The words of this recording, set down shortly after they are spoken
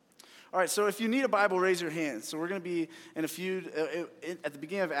All right, so if you need a Bible, raise your hand. So we're going to be in a few, at the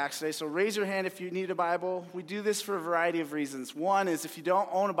beginning of Acts today. So raise your hand if you need a Bible. We do this for a variety of reasons. One is if you don't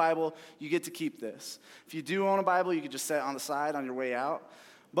own a Bible, you get to keep this. If you do own a Bible, you can just set it on the side on your way out.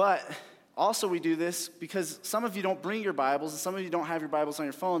 But also we do this because some of you don't bring your Bibles and some of you don't have your Bibles on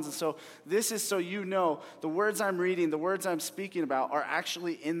your phones. And so this is so you know the words I'm reading, the words I'm speaking about are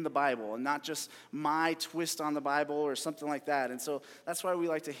actually in the Bible and not just my twist on the Bible or something like that. And so that's why we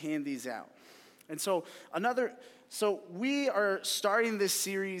like to hand these out. And so we are starting this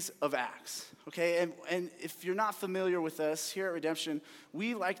series of Acts, okay? And if you're not familiar with us here at Redemption,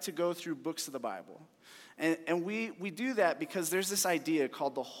 we like to go through books of the Bible. And we do that because there's this idea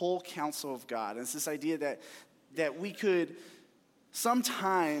called the whole counsel of God. And it's this idea that we could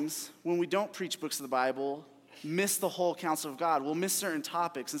sometimes, when we don't preach books of the Bible, miss the whole counsel of God. We'll miss certain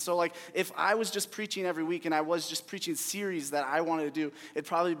topics. And so, like, if I was just preaching every week and I was just preaching series that I wanted to do, it'd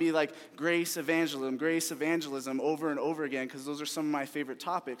probably be like grace evangelism over and over again, because those are some of my favorite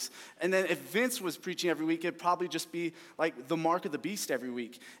topics. And then if Vince was preaching every week, it'd probably just be like the mark of the beast every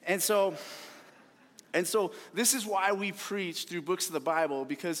week. And so this is why we preach through books of the Bible,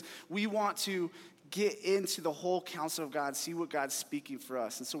 because we want to get into the whole counsel of God, see what God's speaking for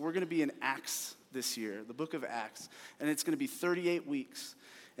us. And so we're going to be in Acts this year, the book of Acts. And it's going to be 38 weeks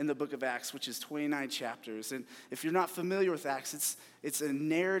in the book of Acts, which is 29 chapters. And if you're not familiar with Acts, it's a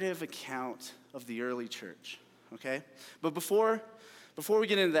narrative account of the early church, okay? But before we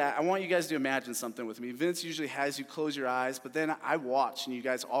get into that, I want you guys to imagine something with me. Vince usually has you close your eyes, but then I watch, and you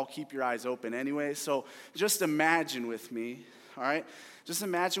guys all keep your eyes open anyway. So just imagine with me, all right? Just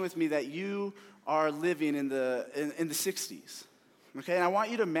imagine with me that you are living in the 60s, okay? And I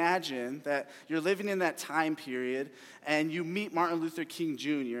want you to imagine that you're living in that time period, and you meet Martin Luther King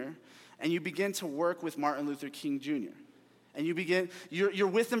Jr., and you begin to work with Martin Luther King Jr., and you're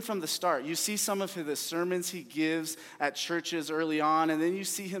with him from the start. You see some of the sermons he gives at churches early on, and then you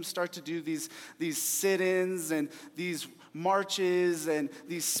see him start to do these sit-ins and these marches and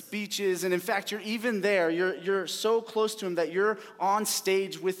these speeches. And in fact, you're even there. You're so close to him that you're on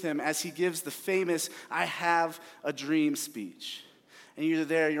stage with him as he gives the famous "I Have a Dream" speech. And you're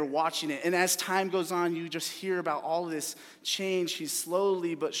there, you're watching it. And as time goes on, you just hear about all this change he's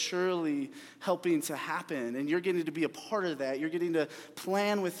slowly but surely helping to happen. And you're getting to be a part of that. You're getting to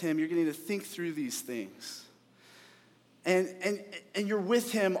plan with him. You're getting to think through these things. And you're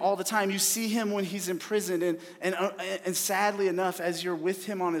with him all the time. You see him when he's imprisoned. And sadly enough, as you're with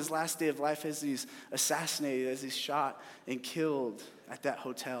him on his last day of life, as he's assassinated, as he's shot and killed at that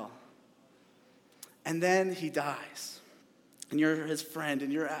hotel. And then he dies. And you're his friend,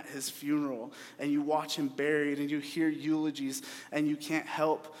 and you're at his funeral, and you watch him buried, and you hear eulogies, and you can't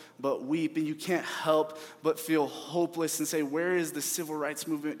help but weep, and you can't help but feel hopeless and say, where is the civil rights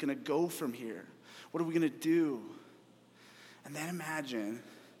movement going to go from here? What are we going to do? And then imagine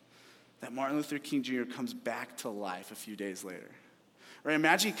that Martin Luther King Jr. comes back to life a few days later. Right?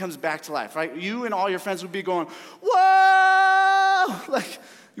 Imagine he comes back to life, right? You and all your friends would be going, whoa! Like,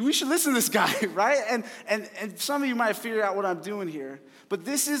 we should listen to this guy, right? And some of you might have figured out what I'm doing here. But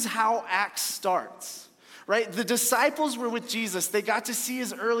this is how Acts starts, right? The disciples were with Jesus. They got to see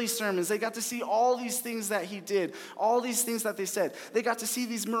his early sermons. They got to see all these things that he did, all these things that they said. They got to see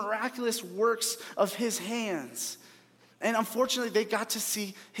these miraculous works of his hands. And unfortunately, they got to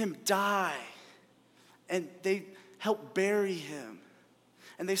see him die. And they helped bury him.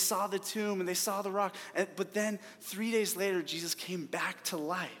 And they saw the tomb, and they saw the rock. But then 3 days later, Jesus came back to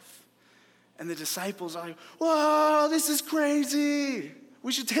life. And the disciples are like, whoa, this is crazy.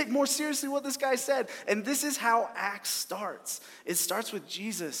 We should take more seriously what this guy said. And this is how Acts starts. It starts with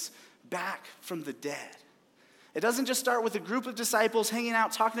Jesus back from the dead. It doesn't just start with a group of disciples hanging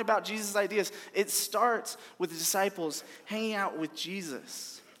out, talking about Jesus' ideas. It starts with the disciples hanging out with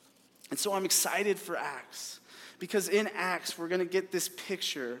Jesus. And so I'm excited for Acts. Because in Acts, we're going to get this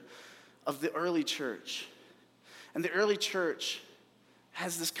picture of the early church. And the early church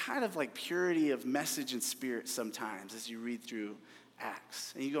has this kind of like purity of message and spirit sometimes as you read through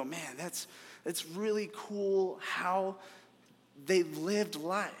Acts. And you go, man, that's really cool how they lived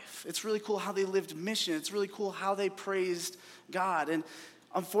life. It's really cool how they lived mission. It's really cool how they praised God. And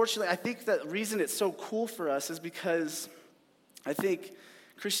unfortunately, I think the reason it's so cool for us is because I think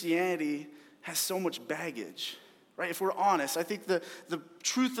Christianity has so much baggage. Right? If we're honest, I think the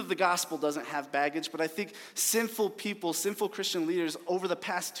truth of the gospel doesn't have baggage, but I think sinful people, sinful Christian leaders over the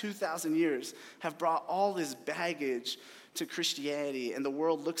past 2,000 years have brought all this baggage to Christianity, and the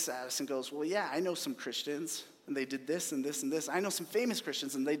world looks at us and goes, well, yeah, I know some Christians, and they did this and this and this. I know some famous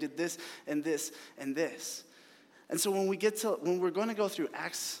Christians, and they did this and this and this. And so when we're going to go through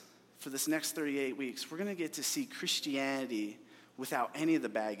Acts for this next 38 weeks, we're going to get to see Christianity without any of the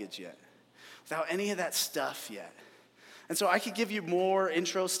baggage yet, without any of that stuff yet. And so I could give you more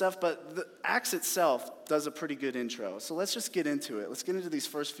intro stuff, but the Acts itself does a pretty good intro. So let's just get into it. Let's get into these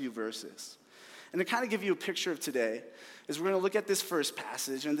first few verses. And to kind of give you a picture of today, is we're going to look at this first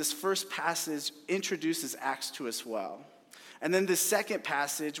passage, and this first passage introduces Acts to us well. And then the second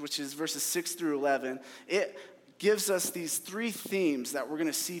passage, which is verses 6 through 11, it gives us these three themes that we're going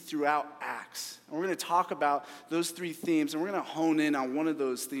to see throughout Acts. And we're going to talk about those three themes, and we're going to hone in on one of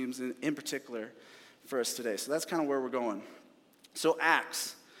those themes in particular for us today. So that's kind of where we're going. So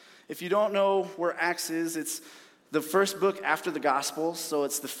Acts. If you don't know where Acts is, it's the first book after the Gospels, so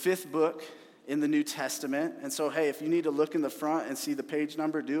it's the fifth book in the New Testament. And so, hey, if you need to look in the front and see the page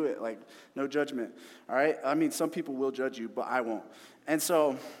number, do it. Like, no judgment, all right? I mean, some people will judge you, but I won't. And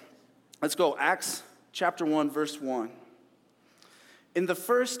so, let's go. Acts chapter 1, verse 1. In the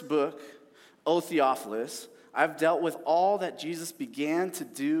first book, O Theophilus, I've dealt with all that Jesus began to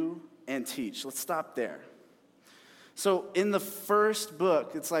do and teach. Let's stop there. So in the first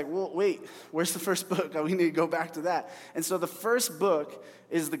book, it's like, well, wait, where's the first book? We need to go back to that. And so the first book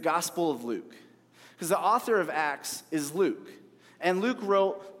is the Gospel of Luke, because the author of Acts is Luke. And Luke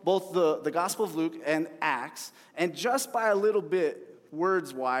wrote both the Gospel of Luke and Acts, and just by a little bit,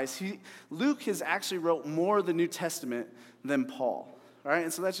 words-wise, Luke has actually wrote more of the New Testament than Paul. All right,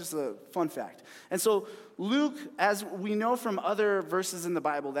 and so that's just a fun fact. And so Luke, as we know from other verses in the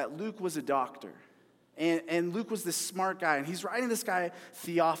Bible, that Luke was a doctor. And Luke was this smart guy, and he's writing this guy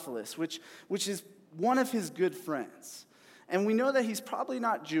Theophilus, which is one of his good friends. And we know that he's probably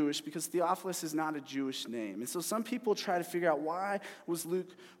not Jewish because Theophilus is not a Jewish name. And so some people try to figure out why was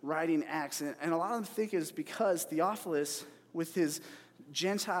Luke writing Acts. And a lot of them think it's because Theophilus, with his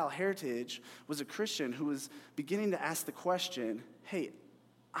Gentile heritage, was a Christian who was beginning to ask the question, hey,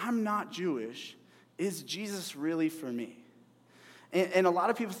 I'm not Jewish. Is Jesus really for me? And a lot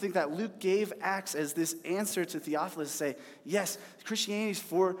of people think that Luke gave Acts as this answer to Theophilus to say, yes, Christianity is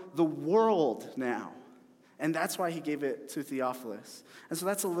for the world now. And that's why he gave it to Theophilus. And so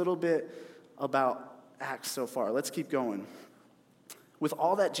that's a little bit about Acts so far. Let's keep going. With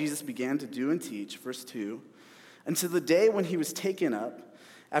all that Jesus began to do and teach, verse 2, until the day when he was taken up,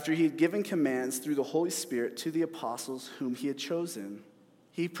 after he had given commands through the Holy Spirit to the apostles whom he had chosen,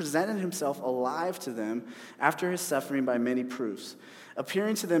 he presented himself alive to them after his suffering by many proofs,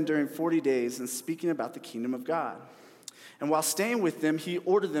 appearing to them during 40 days and speaking about the kingdom of God. And while staying with them, he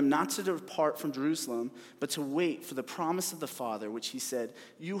ordered them not to depart from Jerusalem, but to wait for the promise of the Father, which he said,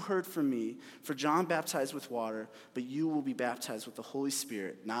 you heard from me, for John baptized with water, but you will be baptized with the Holy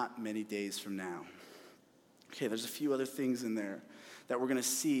Spirit not many days from now. Okay, there's a few other things in there that we're going to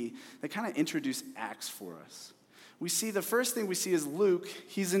see that kind of introduce Acts for us. We see the first thing we see is Luke,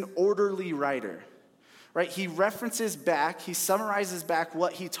 he's an orderly writer, right? He references back, he summarizes back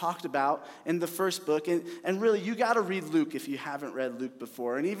what he talked about in the first book. And really, you got to read Luke if you haven't read Luke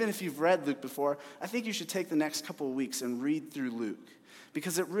before. And even if you've read Luke before, I think you should take the next couple of weeks and read through Luke,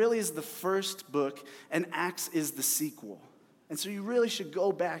 because it really is the first book and Acts is the sequel. And so you really should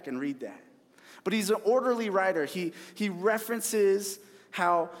go back and read that. But he's an orderly writer. He references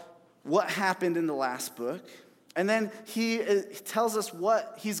what happened in the last book. And then he tells us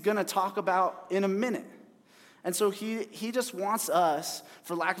what he's going to talk about in a minute. And so he just wants us,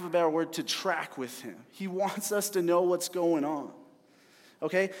 for lack of a better word, to track with him. He wants us to know what's going on.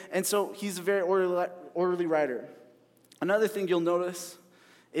 Okay? And so he's a very orderly writer. Another thing you'll notice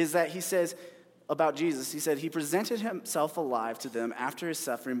is that he says about Jesus, he said, he presented himself alive to them after his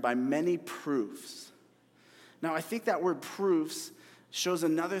suffering by many proofs. Now, I think that word proofs shows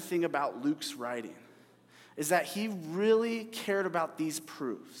another thing about Luke's writing, is that he really cared about these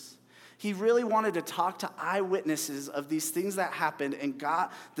proofs. He really wanted to talk to eyewitnesses of these things that happened and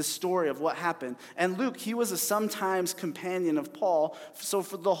got the story of what happened. And Luke, he was a sometimes companion of Paul, so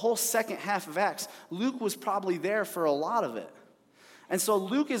for the whole second half of Acts, Luke was probably there for a lot of it. And so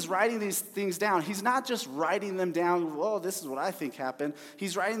Luke is writing these things down. He's not just writing them down, well, this is what I think happened.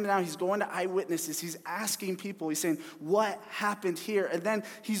 He's writing them down. He's going to eyewitnesses. He's asking people. He's saying, what happened here? And then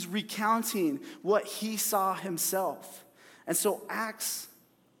he's recounting what he saw himself. And so Acts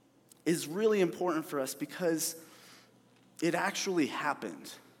is really important for us because it actually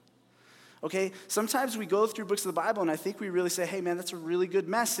happened. Okay? Sometimes we go through books of the Bible and I think we really say, hey, man, that's a really good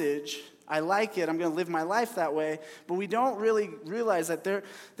message. I like it. I'm going to live my life that way. But we don't really realize that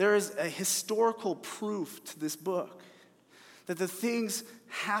there is a historical proof to this book, that the things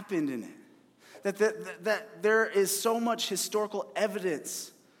happened in it, that there is so much historical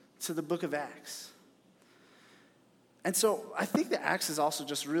evidence to the book of Acts. And so I think that Acts is also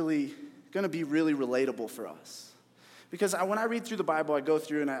just really going to be really relatable for us. Because when I read through the Bible, I go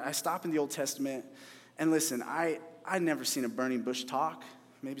through and I stop in the Old Testament. And listen, I've never seen a burning bush talk.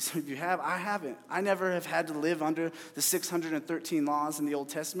 Maybe some of you have. I haven't. I never have had to live under the 613 laws in the Old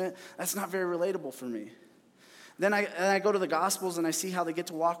Testament. That's not very relatable for me. Then I go to the Gospels and I see how they get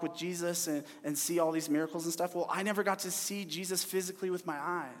to walk with Jesus and see all these miracles and stuff. Well, I never got to see Jesus physically with my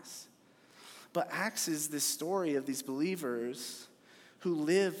eyes. But Acts is this story of these believers who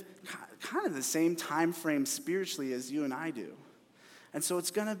live kind of the same time frame spiritually as you and I do. And so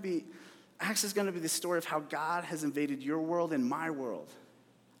Acts is going to be the story of how God has invaded your world and my world.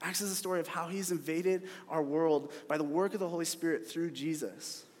 Acts is the story of how he's invaded our world by the work of the Holy Spirit through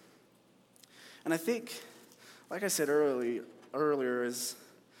Jesus. And I think, like I said earlier, is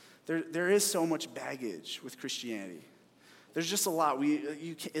there is so much baggage with Christianity. There's just a lot.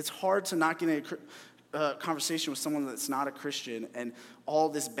 It's hard to not get in a conversation with someone that's not a Christian, and all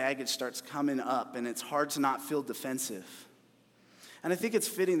this baggage starts coming up, and it's hard to not feel defensive. And I think it's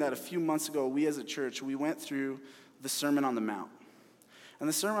fitting that a few months ago, we as a church, we went through the Sermon on the Mount. And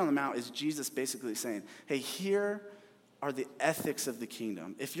the Sermon on the Mount is Jesus basically saying, hey, here are the ethics of the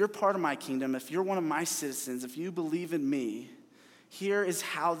kingdom. If you're part of my kingdom, if you're one of my citizens, if you believe in me, here is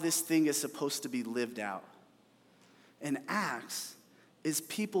how this thing is supposed to be lived out. And Acts is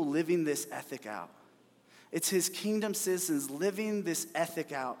people living this ethic out. It's his kingdom citizens living this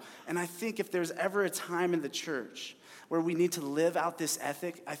ethic out. And I think if there's ever a time in the church where we need to live out this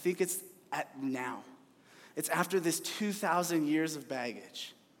ethic, I think it's at now. It's after this 2,000 years of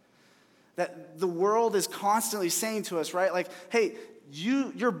baggage. That the world is constantly saying to us, right? Like, hey,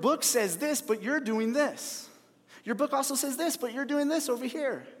 your book says this, but you're doing this. Your book also says this, but you're doing this over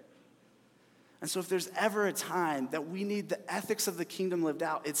here. And so if there's ever a time that we need the ethics of the kingdom lived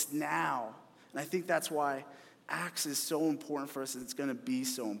out, it's now. And I think that's why Acts is so important for us, and it's going to be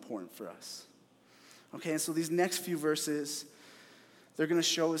so important for us. Okay, and so these next few verses, they're going to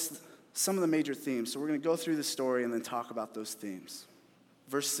show us some of the major themes. So we're going to go through the story and then talk about those themes.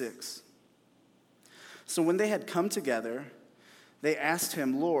 Verse 6. So when they had come together, they asked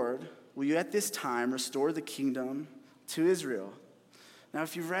him, Lord, will you at this time restore the kingdom to Israel? Now,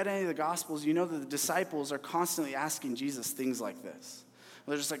 if you've read any of the Gospels, you know that the disciples are constantly asking Jesus things like this.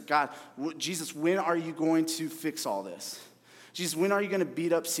 They're just like, God, Jesus, when are you going to fix all this? Jesus, when are you going to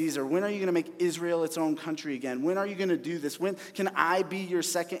beat up Caesar? When are you going to make Israel its own country again? When are you going to do this? When can I be your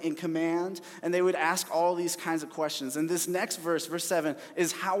second in command? And they would ask all these kinds of questions. And this next verse, verse 7,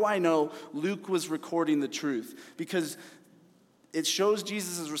 is how I know Luke was recording the truth. Because it shows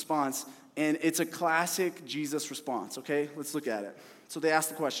Jesus' response, and it's a classic Jesus response, okay? Let's look at it. So they asked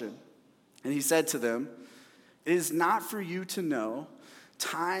the question, and he said to them, it is not for you to know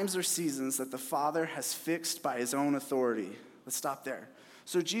times or seasons that the Father has fixed by his own authority. Let's stop there.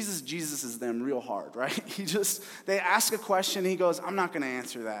 So Jesus is them real hard, right? They ask a question, and he goes, I'm not going to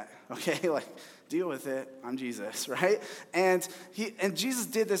answer that, okay? Like, deal with it. I'm Jesus, right? And Jesus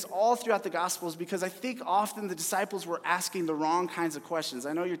did this all throughout the Gospels because I think often the disciples were asking the wrong kinds of questions.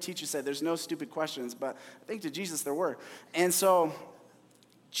 I know your teacher said there's no stupid questions, but I think to Jesus there were. And so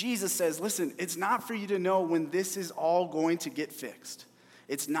Jesus says, listen, it's not for you to know when this is all going to get fixed.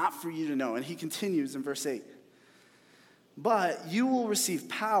 It's not for you to know. And he continues in verse 8. But you will receive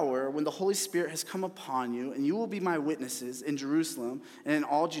power when the Holy Spirit has come upon you, and you will be my witnesses in Jerusalem and in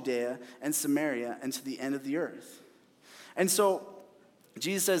all Judea and Samaria and to the end of the earth. And so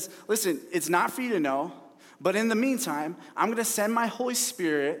Jesus says, listen, it's not for you to know, but in the meantime, I'm going to send my Holy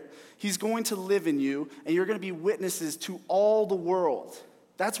Spirit. He's going to live in you, and you're going to be witnesses to all the world.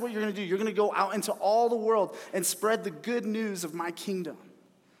 That's what you're going to do. You're going to go out into all the world and spread the good news of my kingdom.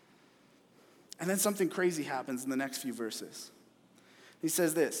 And then something crazy happens in the next few verses. He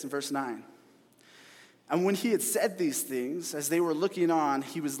says this in verse 9. And when he had said these things, as they were looking on,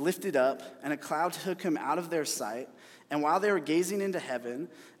 he was lifted up, and a cloud took him out of their sight. And while they were gazing into heaven,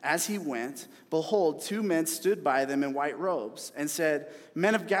 as he went, behold, two men stood by them in white robes and said,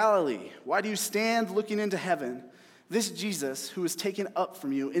 Men of Galilee, why do you stand looking into heaven? This Jesus, who was taken up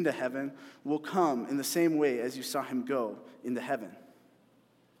from you into heaven, will come in the same way as you saw him go into heaven.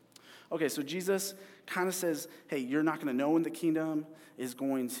 Okay, so Jesus kind of says, hey, you're not going to know when the kingdom is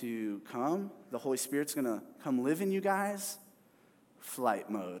going to come. The Holy Spirit's going to come live in you guys. Flight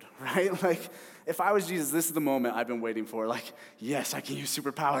mode, right? Like, if I was Jesus, this is the moment I've been waiting for. Like, yes, I can use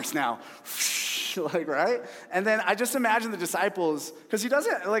superpowers now. Like, right? And then I just imagine the disciples, because he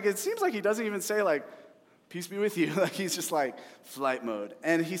doesn't, like, it seems like he doesn't even say, like, peace be with you. Like, he's just like, flight mode.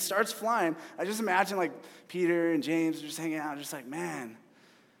 And he starts flying. I just imagine, like, Peter and James are just hanging out, just like, man,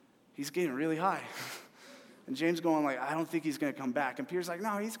 he's getting really high. And James going like, I don't think he's going to come back. And Peter's like,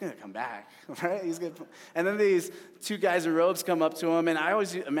 no, he's going to come back, right? And then these two guys in robes come up to him, and I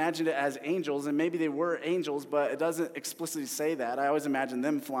always imagined it as angels, and maybe they were angels, but it doesn't explicitly say that. I always imagine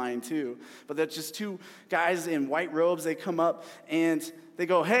them flying too. But that's just two guys in white robes. They come up, and they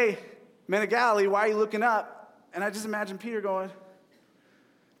go, hey, men of Galilee, why are you looking up? And I just imagine Peter going,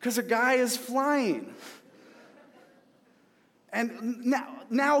 because a guy is flying. And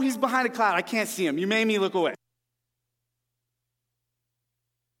now he's behind a cloud. I can't see him. You made me look away.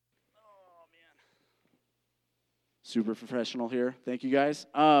 Oh, man. Super professional here. Thank you, guys.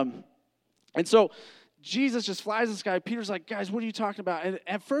 And so Jesus just flies in the sky. Peter's like, guys, what are you talking about? And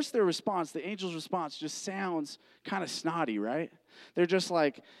at first their response, the angel's response, just sounds kind of snotty, right? They're just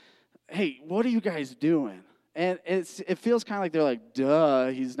like, hey, what are you guys doing? And it feels kind of like they're like, duh,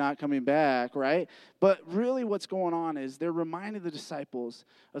 he's not coming back, right? But really what's going on is they're reminding the disciples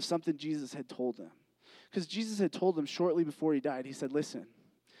of something Jesus had told them. Because Jesus had told them shortly before he died, he said, listen,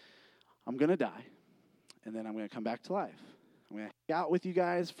 I'm going to die, and then I'm going to come back to life. I'm going to hang out with you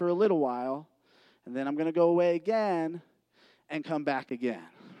guys for a little while, and then I'm going to go away again and come back again,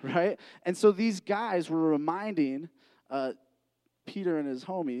 right? And so these guys were reminding Peter and his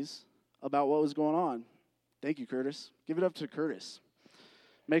homies about what was going on. Thank you, Curtis. Give it up to Curtis.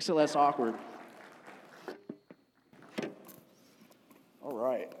 Makes it less awkward. All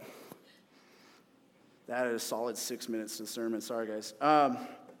right. That is a solid 6 minutes to the sermon. Sorry, guys.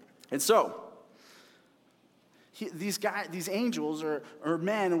 And so, these angels or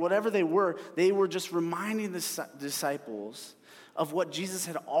men, whatever they were just reminding the disciples of what Jesus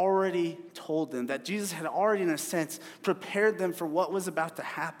had already told them, that Jesus had already, in a sense, prepared them for what was about to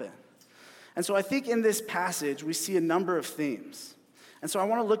happen. And so I think in this passage, we see a number of themes. And so I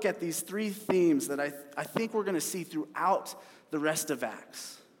want to look at these three themes that I think we're going to see throughout the rest of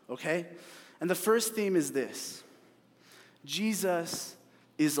Acts, okay? And the first theme is this: Jesus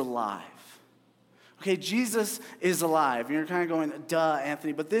is alive. Okay, Jesus is alive. And you're kind of going, duh,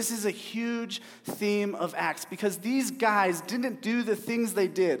 Anthony. But this is a huge theme of Acts because these guys didn't do the things they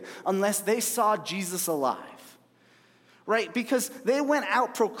did unless they saw Jesus alive. Right? Because they went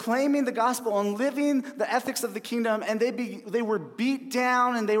out proclaiming the gospel and living the ethics of the kingdom, and they were beat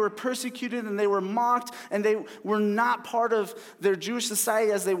down, and they were persecuted, and they were mocked, and they were not part of their Jewish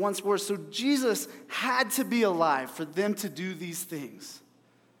society as they once were. So Jesus had to be alive for them to do these things,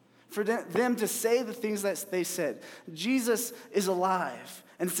 for them to say the things that they said. Jesus is alive.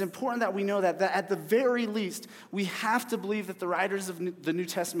 And it's important that we know that at the very least, we have to believe that the writers of the New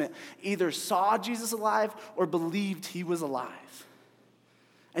Testament either saw Jesus alive or believed he was alive.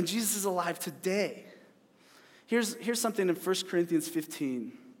 And Jesus is alive today. Here's something in 1 Corinthians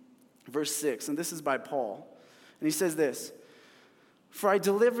 15, verse 6, and this is by Paul. And he says this: "For I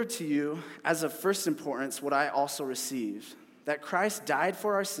delivered to you as of first importance what I also received, that Christ died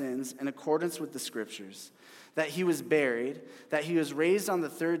for our sins in accordance with the Scriptures, that he was buried, that he was raised on the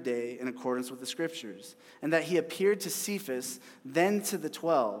third day in accordance with the Scriptures, and that he appeared to Cephas, then to the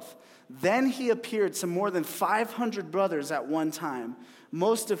 12. Then he appeared to more than 500 brothers at one time,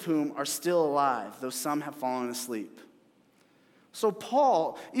 most of whom are still alive, though some have fallen asleep." So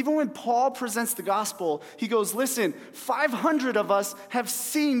Paul, even when Paul presents the gospel, he goes, listen, 500 of us have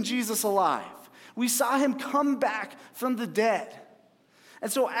seen Jesus alive. We saw him come back from the dead.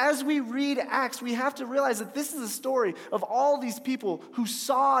 And so as we read Acts, we have to realize that this is a story of all these people who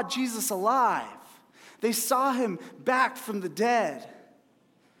saw Jesus alive. They saw him back from the dead.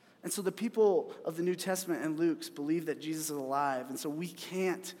 And so the people of the New Testament and Luke's believe that Jesus is alive. And so we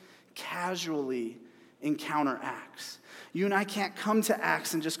can't casually encounter Acts. You and I can't come to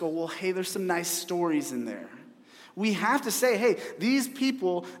Acts and just go, well, hey, there's some nice stories in there. We have to say, hey, these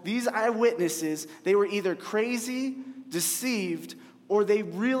people, these eyewitnesses, they were either crazy, deceived, or they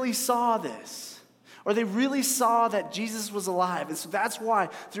really saw this. Or they really saw that Jesus was alive. And so that's why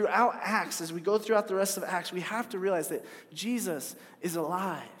throughout Acts, as we go throughout the rest of Acts, we have to realize that Jesus is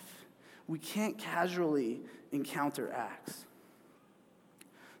alive. We can't casually encounter Acts.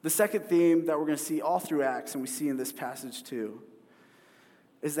 The second theme that we're going to see all through Acts, and we see in this passage too,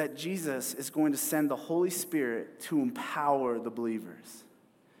 is that Jesus is going to send the Holy Spirit to empower the believers.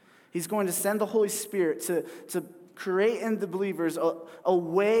 He's going to send the Holy Spirit to create in the believers a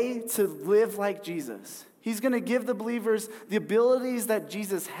way to live like Jesus. He's going to give the believers the abilities that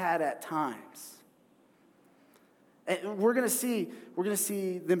Jesus had at times. And we're going to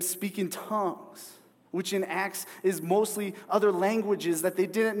see them speak in tongues, which in Acts is mostly other languages that they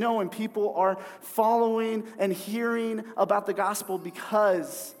didn't know, and people are following and hearing about the gospel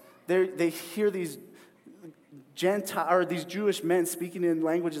because they hear these these Jewish men speaking in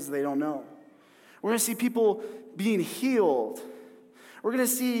languages they don't know. We're going to see people being healed. We're going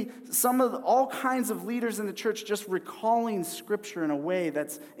to see all kinds of leaders in the church just recalling Scripture in a way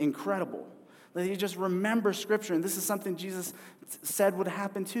that's incredible. That they just remember Scripture. And this is something Jesus said would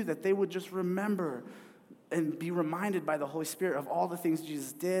happen too, that they would just remember and be reminded by the Holy Spirit of all the things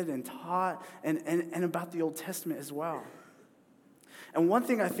Jesus did and taught and about the Old Testament as well. And one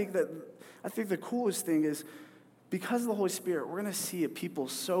thing I think the coolest thing is, because of the Holy Spirit, we're going to see a people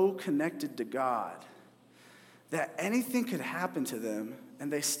so connected to God that anything could happen to them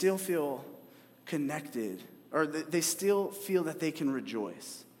and they still feel connected, or they still feel that they can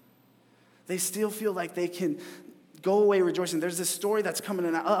rejoice. They still feel like they can go away rejoicing. There's this story that's coming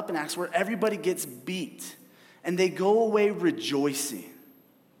up in Acts where everybody gets beat and they go away rejoicing.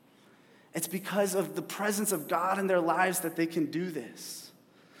 It's because of the presence of God in their lives that they can do this.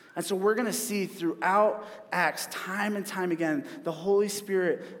 And so we're going to see throughout Acts, time and time again, the Holy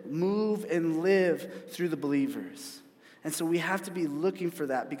Spirit move and live through the believers. And so we have to be looking for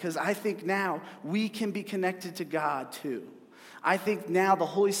that, because I think now we can be connected to God too. I think now the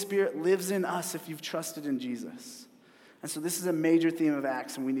Holy Spirit lives in us if you've trusted in Jesus. And so this is a major theme of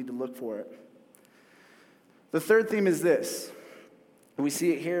Acts, and we need to look for it. The third theme is this. And we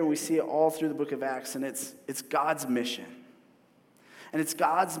see it here, and we see it all through the book of Acts, and it's God's mission. And it's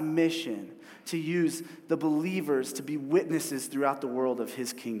God's mission to use the believers to be witnesses throughout the world of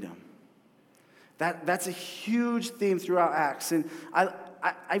his kingdom. That's a huge theme throughout Acts. And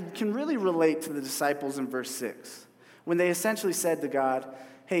I can really relate to the disciples in verse 6, when they essentially said to God,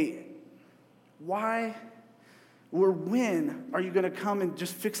 hey, why or when are you going to come and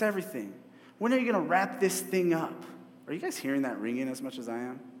just fix everything? When are you going to wrap this thing up? Are you guys hearing that ringing as much as I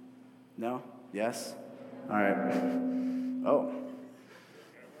am? No? Yes? All right. Oh.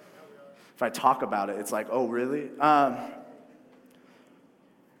 If I talk about it, it's like, oh, really?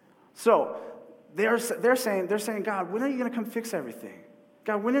 So they're saying, God, when are you going to come fix everything?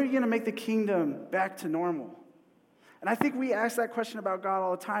 God, when are you going to make the kingdom back to normal? And I think we ask that question about God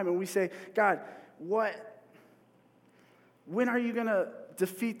all the time, and we say, God, when are you going to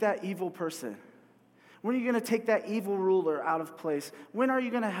defeat that evil person? When are you going to take that evil ruler out of place? When are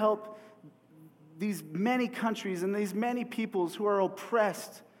you going to help these many countries and these many peoples who are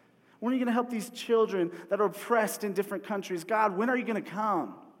oppressed? When are you going to help these children that are oppressed in different countries? God, when are you going to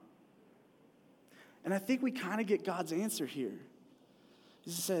come? And I think we kind of get God's answer here.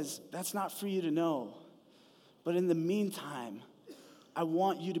 He says, that's not for you to know. But in the meantime, I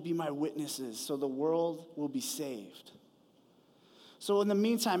want you to be my witnesses so the world will be saved. So in the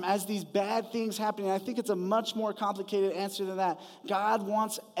meantime, as these bad things happen, and I think it's a much more complicated answer than that, God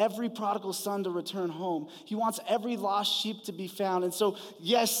wants every prodigal son to return home. He wants every lost sheep to be found. And so,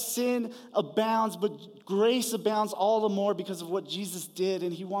 yes, sin abounds, but grace abounds all the more because of what Jesus did.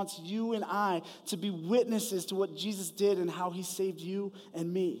 And he wants you and I to be witnesses to what Jesus did and how he saved you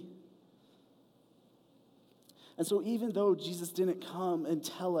and me. And so even though Jesus didn't come and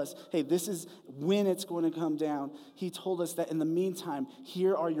tell us, hey, this is when it's going to come down, he told us that in the meantime,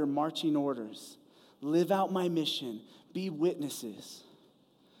 here are your marching orders. Live out my mission. Be witnesses.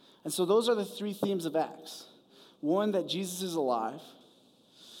 And so those are the three themes of Acts. One, that Jesus is alive.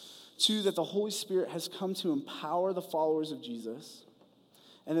 Two, that the Holy Spirit has come to empower the followers of Jesus.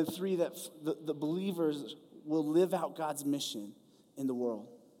 And then three, that the believers will live out God's mission in the world.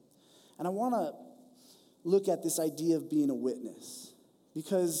 And I want to look at this idea of being a witness,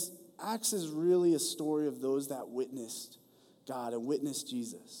 because Acts is really a story of those that witnessed God and witnessed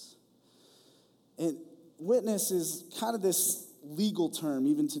Jesus. And witness is kind of this legal term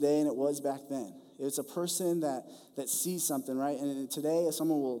even today, and it was back then. It's a person that sees something, right? And today,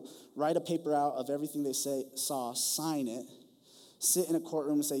 someone will write a paper out of everything they saw, sign it, sit in a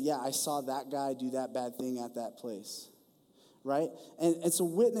courtroom and say, yeah, I saw that guy do that bad thing at that place. Right? And so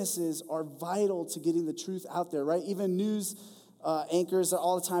witnesses are vital to getting the truth out there, right? Even news anchors are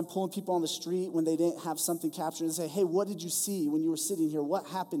all the time pulling people on the street when they didn't have something captured and say, hey, what did you see when you were sitting here? What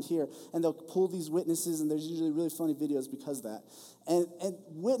happened here? And they'll pull these witnesses, and there's usually really funny videos because of that. And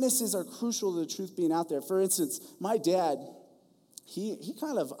witnesses are crucial to the truth being out there. For instance, my dad, he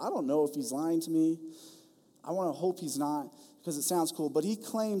kind of, I don't know if he's lying to me. I want to hope he's not, because it sounds cool. But he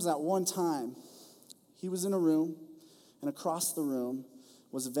claims that one time he was in a room, and across the room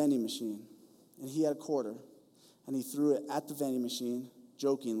was a vending machine. And he had a quarter. And he threw it at the vending machine,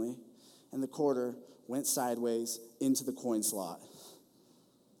 jokingly. And the quarter went sideways into the coin slot.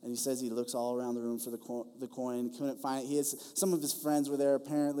 And he says he looks all around the room for the coin. Couldn't find it. Some of his friends were there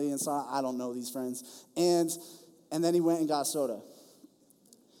apparently and saw it. I don't know these friends. And then he went and got soda.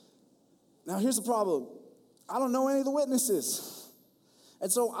 Now here's the problem. I don't know any of the witnesses.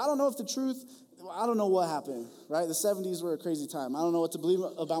 And so I don't know if the truth I don't know what happened, right? The 70s were a crazy time. I don't know what to believe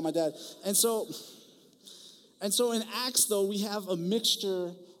about my dad. And so in Acts, though, we have a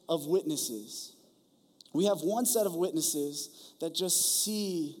mixture of witnesses. We have one set of witnesses that just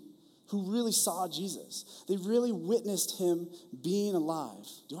who really saw Jesus. They really witnessed him being alive.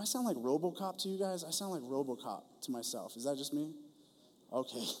 Do I sound like RoboCop to you guys? I sound like RoboCop to myself. Is that just me?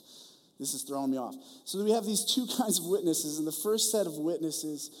 Okay, this is throwing me off. So we have these two kinds of witnesses, and the first set of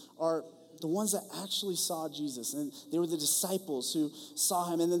witnesses are the ones that actually saw Jesus, and they were the disciples who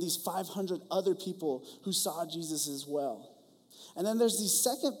saw him, and then these 500 other people who saw Jesus as well. And then there's the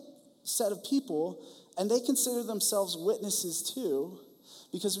second set of people, and they consider themselves witnesses too,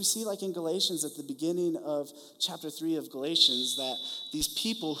 because we see like in Galatians at the beginning of chapter 3 of Galatians that these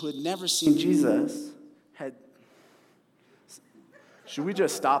people who had never seen Jesus had... Should we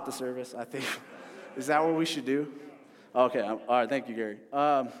just stop the service, I think? Is that what we should do? Okay, all right, thank you, Gary.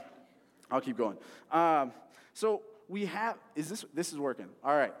 I'll keep going. So we have, this is working.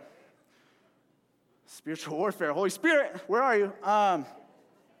 All right. Spiritual warfare, Holy Spirit, where are you?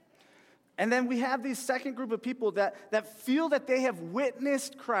 And then we have this second group of people that feel that they have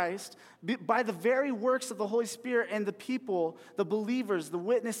witnessed Christ by the very works of the Holy Spirit and the people, the believers, the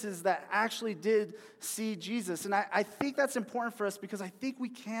witnesses that actually did see Jesus. And I think that's important for us because I think we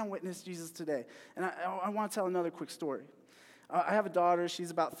can witness Jesus today. And I want to tell another quick story. I have a daughter. She's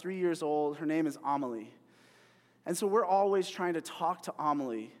about 3 years old. Her name is Amelie. And so we're always trying to talk to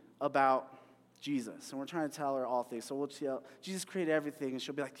Amelie about Jesus, and we're trying to tell her all things. So we'll tell, Jesus created everything, and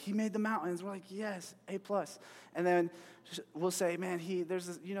she'll be like, he made the mountains. We're like, yes, A+. And then we'll say, man, there's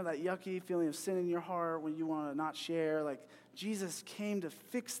this, that yucky feeling of sin in your heart when you want to not share. Like, Jesus came to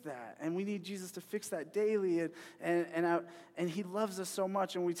fix that, and we need Jesus to fix that daily, and he loves us so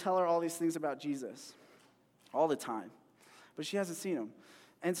much, and we tell her all these things about Jesus all the time. But she hasn't seen him.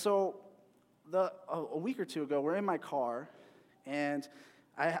 And so a week or two ago, we're in my car, and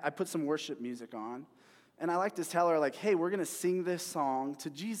I put some worship music on, and I like to tell her, like, hey, we're going to sing this song to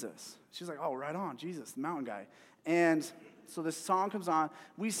Jesus. She's like, oh, right on, Jesus, the mountain guy. And so this song comes on,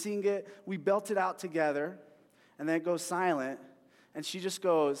 we sing it, we belt it out together, and then it goes silent, and she just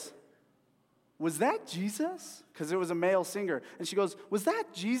goes, was that Jesus? Because it was a male singer. And she goes, was that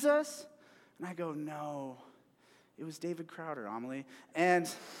Jesus? And I go, no, it was David Crowder, Amelie.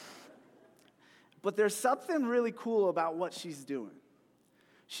 But there's something really cool about what she's doing.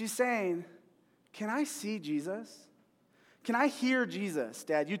 She's saying, can I see Jesus? Can I hear Jesus,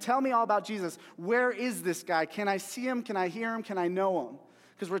 Dad? You tell me all about Jesus. Where is this guy? Can I see him? Can I hear him? Can I know him?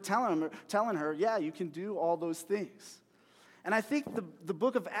 Because we're telling her, yeah, you can do all those things. And I think the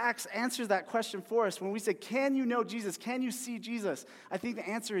book of Acts answers that question for us. When we say, can you know Jesus? Can you see Jesus? I think the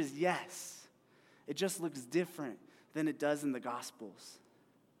answer is yes. It just looks different than it does in the Gospels.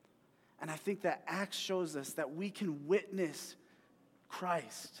 And I think that Acts shows us that we can witness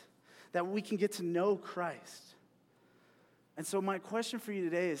Christ, that we can get to know Christ. And so my question for you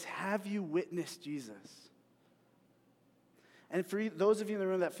today is, have you witnessed Jesus? And for those of you in the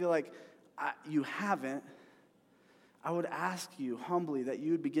room that feel like you haven't, I would ask you humbly that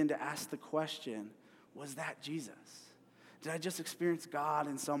you would begin to ask the question, was that Jesus? Did I just experience God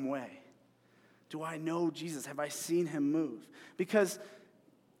in some way? Do I know Jesus? Have I seen him move? Because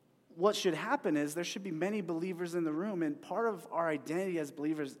what should happen is there should be many believers in the room, and part of our identity as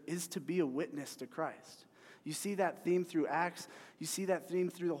believers is to be a witness to Christ. You see that theme through Acts. You see that theme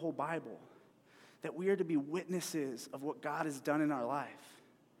through the whole Bible, that we are to be witnesses of what God has done in our life.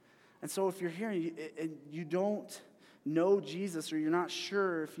 And so if you're here and you don't know Jesus or you're not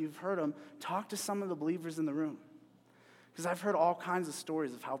sure if you've heard him, talk to some of the believers in the room. Because I've heard all kinds of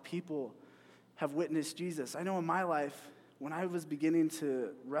stories of how people have witnessed Jesus. I know in my life, when I was beginning to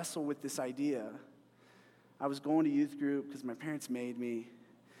wrestle with this idea, I was going to youth group because my parents made me.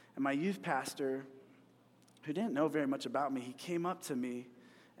 And my youth pastor, who didn't know very much about me, he came up to me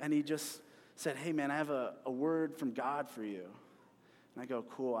and he just said, hey man, I have a word from God for you. And I go,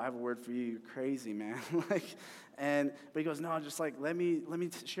 cool, I have a word for you. You're crazy, man. But he goes, no, just like, let me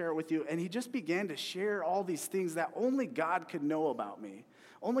share it with you. And he just began to share all these things that only God could know about me.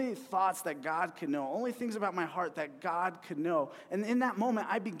 Only thoughts that God could know. Only things about my heart that God could know. And in that moment,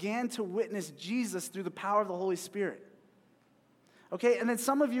 I began to witness Jesus through the power of the Holy Spirit. Okay, and then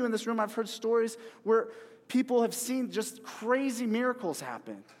some of you in this room, I've heard stories where people have seen just crazy miracles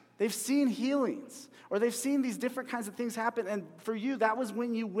happen. They've seen healings, or they've seen these different kinds of things happen, and for you, that was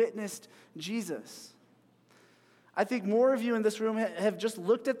when you witnessed Jesus. I think more of you in this room have just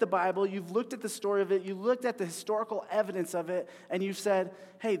looked at the Bible, you've looked at the story of it, you looked at the historical evidence of it, and you've said,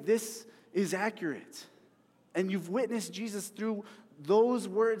 hey, this is accurate. And you've witnessed Jesus through those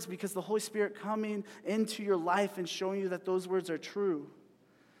words because the Holy Spirit coming into your life and showing you that those words are true.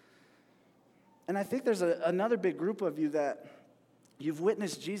 And I think there's another big group of you that you've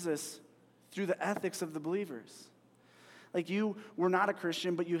witnessed Jesus through the ethics of the believers. Like you were not a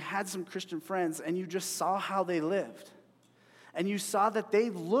Christian, but you had some Christian friends and you just saw how they lived. And you saw that they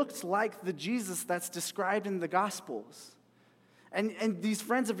looked like the Jesus that's described in the Gospels. And these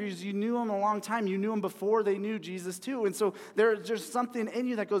friends of yours, you knew them a long time. You knew them before they knew Jesus too. And so there's something in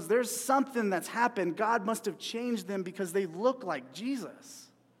you that goes, there's something that's happened. God must have changed them because they look like Jesus.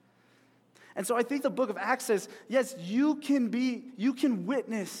 And so I think the book of Acts says, yes, you can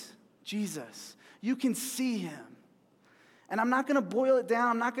witness Jesus. You can see him. And I'm not going to boil it down.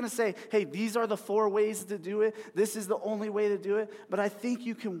 I'm not going to say, hey, these are the 4 ways to do it. This is the only way to do it. But I think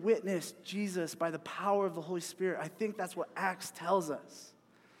you can witness Jesus by the power of the Holy Spirit. I think that's what Acts tells us.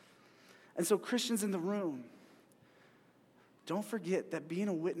 And so Christians in the room, don't forget that being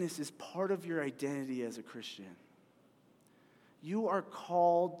a witness is part of your identity as a Christian. You are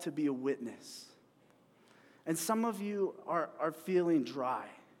called to be a witness. And some of you are feeling dry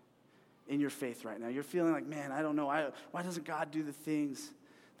in your faith right now. You're feeling like, man, I don't know. Why doesn't God do the things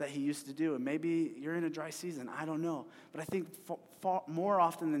that he used to do? And maybe you're in a dry season. I don't know. But I think far more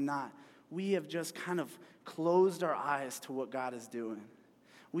often than not, we have just kind of closed our eyes to what God is doing.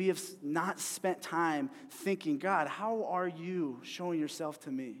 We have not spent time thinking, God, how are you showing yourself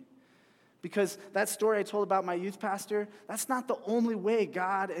to me? Because that story I told about my youth pastor, that's not the only way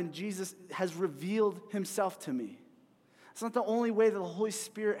God and Jesus has revealed himself to me. It's not the only way that the Holy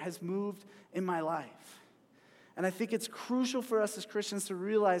Spirit has moved in my life. And I think it's crucial for us as Christians to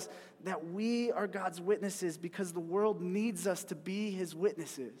realize that we are God's witnesses because the world needs us to be his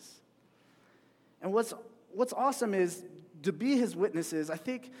witnesses. And what's awesome is to be his witnesses. I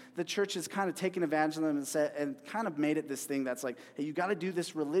think the church has kind of taken evangelism and kind of made it this thing that's like, hey, you got to do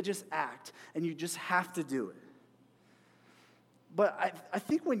this religious act, and you just have to do it. But I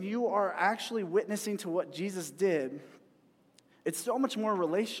think when you are actually witnessing to what Jesus did, it's so much more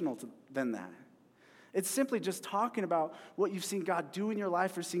relational than that. It's simply just talking about what you've seen God do in your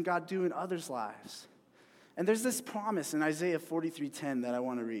life or seen God do in others' lives. And there's this promise in Isaiah 43:10 that I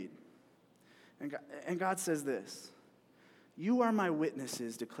want to read. And God says this, "You are my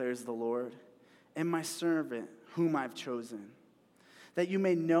witnesses, declares the Lord, and my servant whom I've chosen, that you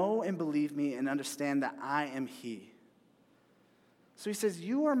may know and believe me and understand that I am he." So he says,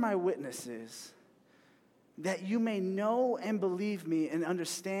 you are my witnesses, that you may know and believe me and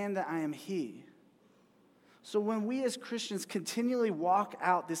understand that I am he. So when we as Christians continually walk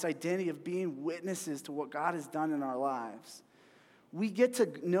out this identity of being witnesses to what God has done in our lives, we get to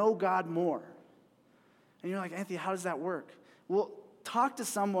know God more. And you're like, Anthony, how does that work? Well, talk to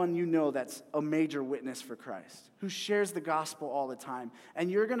someone you know that's a major witness for Christ, who shares the gospel all the time. And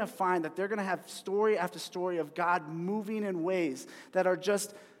you're going to find that they're going to have story after story of God moving in ways that are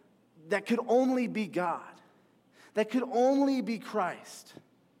just, that could only be God, that could only be Christ.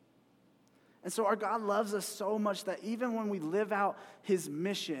 And so our God loves us so much that even when we live out his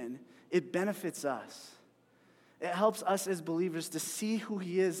mission, it benefits us. It helps us as believers to see who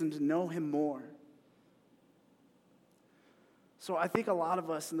he is and to know him more. So I think a lot of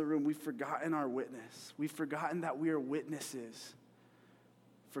us in the room, we've forgotten our witness. We've forgotten that we are witnesses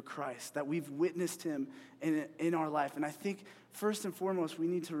for Christ, that we've witnessed him in our life. And I think first and foremost, we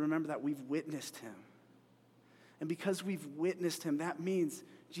need to remember that we've witnessed him. And because we've witnessed him, that means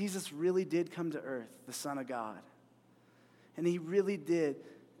Jesus really did come to earth, the Son of God. And he really did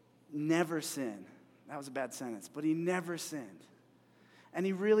never sin. That was a bad sentence, but he never sinned. And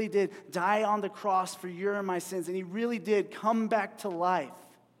he really did die on the cross for your and my sins. And he really did come back to life.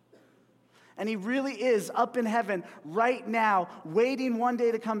 And he really is up in heaven right now, waiting one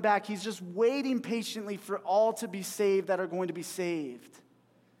day to come back. He's just waiting patiently for all to be saved that are going to be saved.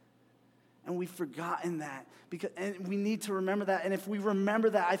 And we've forgotten that. And we need to remember that. And if we remember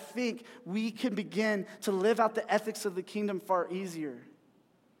that, I think we can begin to live out the ethics of the kingdom far easier.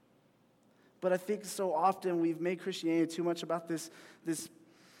 But I think so often we've made Christianity too much about this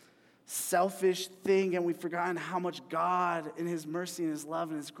selfish thing, and we've forgotten how much God in his mercy and his love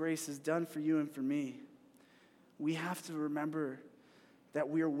and his grace has done for you and for me. We have to remember that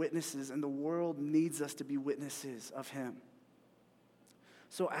we are witnesses, and the world needs us to be witnesses of him.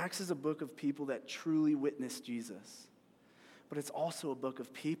 So Acts is a book of people that truly witness Jesus. But it's also a book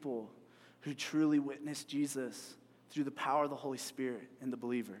of people who truly witness Jesus through the power of the Holy Spirit in the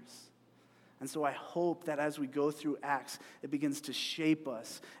believers. And so I hope that as we go through Acts, it begins to shape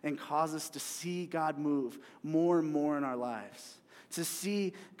us and cause us to see God move more and more in our lives. to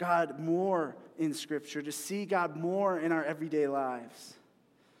see God more in Scripture, to see God more in our everyday lives.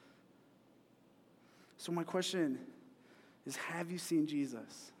 So my question is, have you seen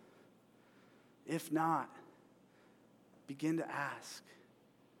Jesus? If not, begin to ask,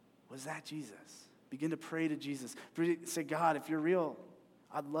 was that Jesus? Begin to pray to Jesus. Say, God, if you're real,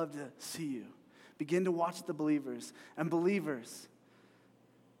 I'd love to see you. Begin to watch the believers. And believers,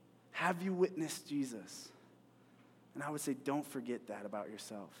 have you witnessed Jesus? And I would say, don't forget that about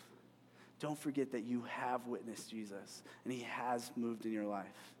yourself. Don't forget that you have witnessed Jesus and he has moved in your life.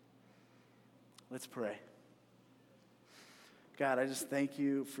 Let's pray. God, I just thank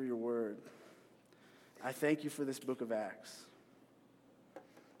you for your word. I thank you for this book of Acts.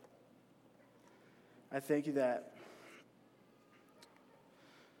 I thank you that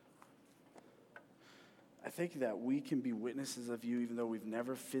we can be witnesses of you even though we've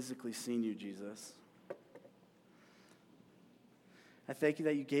never physically seen you, Jesus. I thank you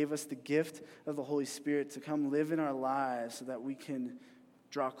that you gave us the gift of the Holy Spirit to come live in our lives so that we can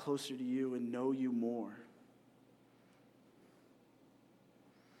draw closer to you and know you more.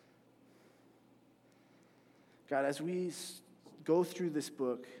 God, as we go through this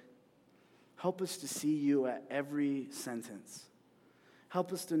book, help us to see you at every sentence.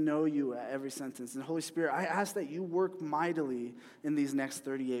 Help us to know you at every sentence. And Holy Spirit, I ask that you work mightily in these next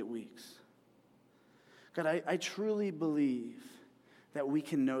 38 weeks. God, I truly believe that we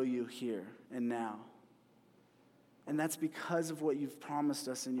can know you here and now. And that's because of what you've promised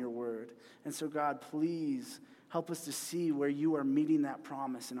us in your word. And so, God, please help us to see where you are meeting that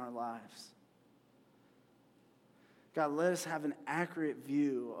promise in our lives. God, let us have an accurate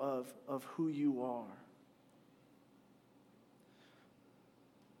view of who you are.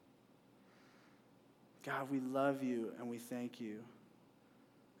 God, we love you and we thank you.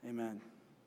 Amen.